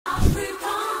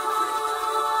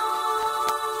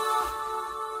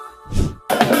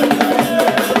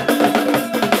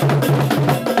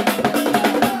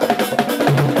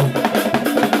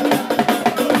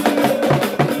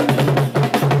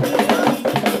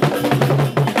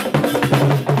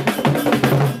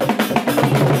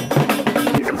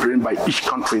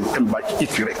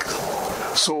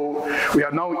We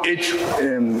have now 8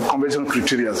 conversion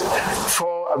criteria,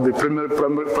 4 at the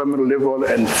primary level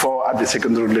and 4 at the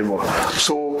secondary level.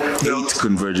 So 8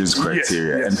 convergence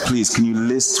criteria. Yes. And please, can you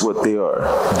list what they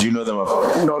are? Do you know them?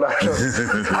 No,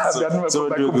 So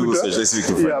do a Google search. Let's see if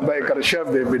we can find but I can share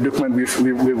the document.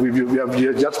 We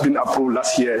have just been approved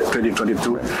last year,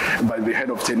 2022, by the head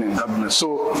of state and government.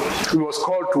 So we was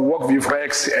called to work with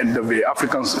REX and the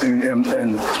African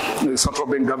and the central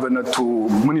bank governor to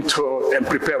monitor and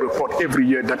prepare a report every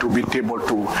year that will be tabled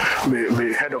to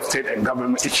the head of state and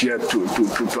government each year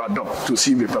to adopt, to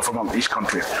see the performance of each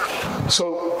country.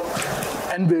 So,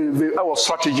 and our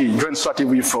strategy, joint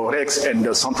strategy for REX and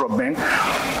the central bank,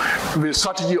 the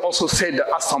strategy also said that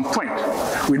at some point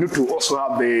we need to also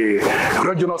have the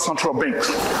regional central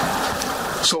banks.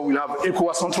 So we'll have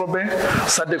ECOWAS Central Bank,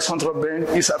 SADC Central Bank,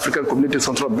 East African Community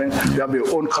Central Bank. They have their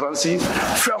own currency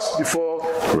first before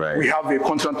we have a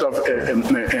continental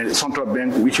central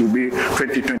bank, which will be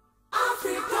 2020.